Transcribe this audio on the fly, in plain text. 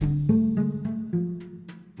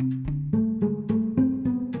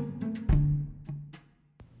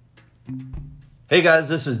Hey guys,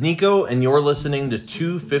 this is Nico, and you're listening to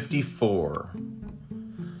 254.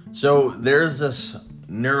 So there's this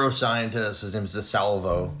neuroscientist, his name is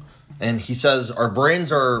DeSalvo, and he says our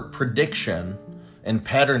brains are prediction and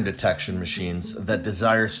pattern detection machines that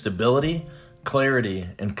desire stability, clarity,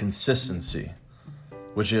 and consistency,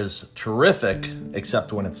 which is terrific,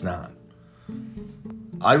 except when it's not.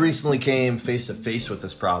 I recently came face to face with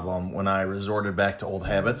this problem when I resorted back to old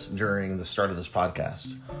habits during the start of this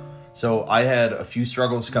podcast. So I had a few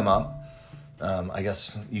struggles come up. I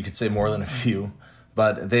guess you could say more than a few,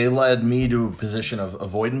 but they led me to a position of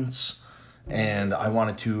avoidance, and I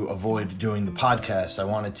wanted to avoid doing the podcast. I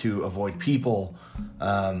wanted to avoid people.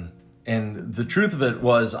 And the truth of it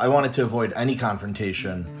was I wanted to avoid any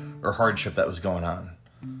confrontation or hardship that was going on.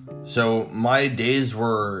 So my days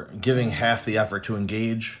were giving half the effort to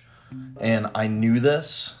engage, and I knew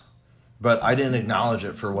this, but I didn't acknowledge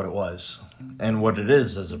it for what it was and what it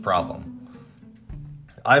is as a problem.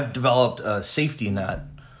 I've developed a safety net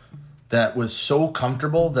that was so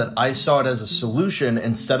comfortable that I saw it as a solution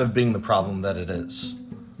instead of being the problem that it is.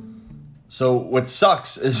 So what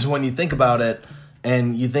sucks is when you think about it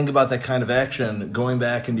and you think about that kind of action, going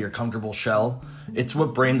back into your comfortable shell, it's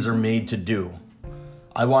what brains are made to do.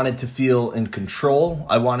 I wanted to feel in control.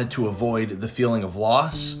 I wanted to avoid the feeling of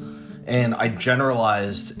loss. And I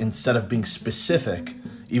generalized instead of being specific,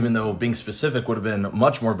 even though being specific would have been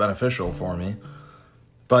much more beneficial for me.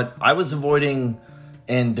 But I was avoiding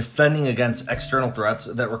and defending against external threats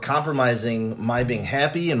that were compromising my being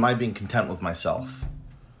happy and my being content with myself.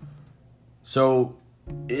 So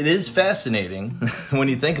it is fascinating when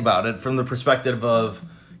you think about it from the perspective of,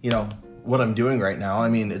 what I'm doing right now. I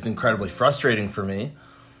mean, it's incredibly frustrating for me.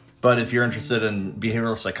 But if you're interested in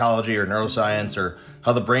behavioral psychology or neuroscience or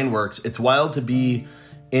how the brain works, it's wild to be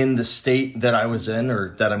in the state that I was in or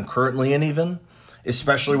that I'm currently in even,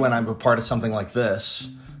 especially when I'm a part of something like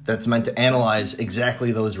this that's meant to analyze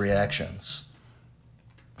exactly those reactions.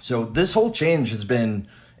 So this whole change has been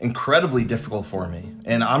incredibly difficult for me.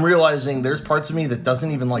 And I'm realizing there's parts of me that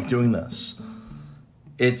doesn't even like doing this.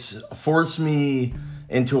 It's forced me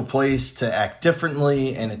into a place to act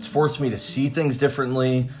differently, and it's forced me to see things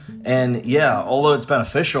differently. And yeah, although it's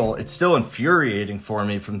beneficial, it's still infuriating for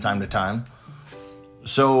me from time to time.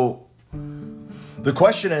 So the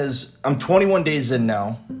question is, I'm 21 days in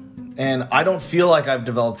now, and I don't feel like I've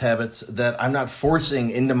developed habits that I'm not forcing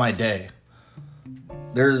into my day.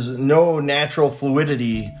 There's no natural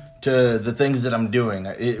fluidity to the things that I'm doing.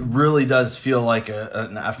 It really does feel like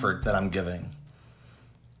an effort that I'm giving.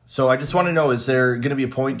 So I just want to know, is there going to be a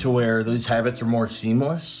point to where those habits are more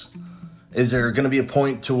seamless? Is there going to be a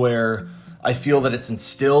point to where I feel that it's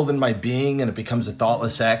instilled in my being and it becomes a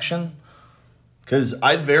thoughtless action? Because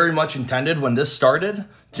I very much intended when this started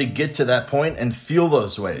to get to that point and feel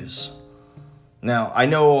those ways. Now, I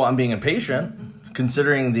know I'm being impatient,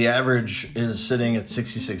 considering the average is sitting at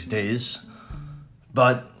 66 days.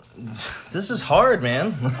 But this is hard,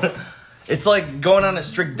 man. It's like going on a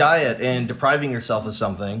strict diet and depriving yourself of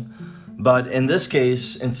something. But in this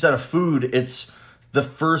case, instead of food, it's the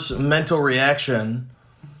first mental reaction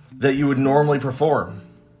that you would normally perform.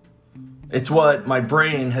 It's what my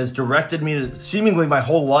brain has directed me to seemingly my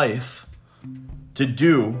whole life to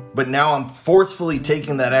do, but now I'm forcefully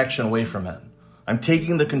taking that action away from it. I'm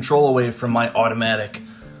taking the control away from my automatic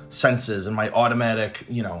senses and my automatic,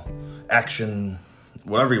 action,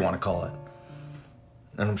 whatever you want to call it.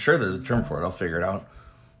 And I'm sure there's a term for it. I'll figure it out.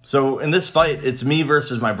 So in this fight, it's me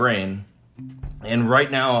versus my brain. And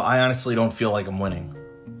right now, I honestly don't feel like I'm winning.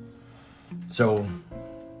 So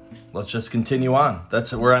let's just continue on.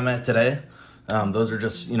 That's where I'm at today. Those are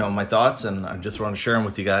just, my thoughts, and I just want to share them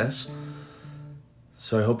with you guys.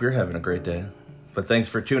 So I hope you're having a great day. But thanks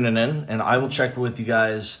for tuning in, and I will check with you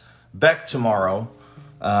guys back tomorrow.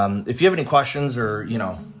 If you have any questions or,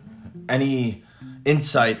 any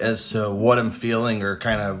insight as to what I'm feeling or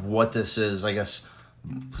kind of what this is, I guess,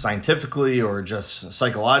 scientifically or just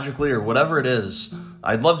psychologically or whatever it is,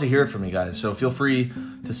 I'd love to hear it from you guys. So feel free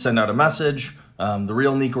to send out a message, The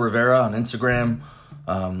Real Nico Rivera on Instagram,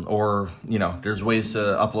 or, there's ways to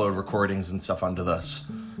upload recordings and stuff onto this.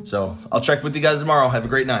 So I'll check with you guys tomorrow. Have a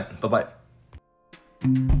great night. Bye-bye.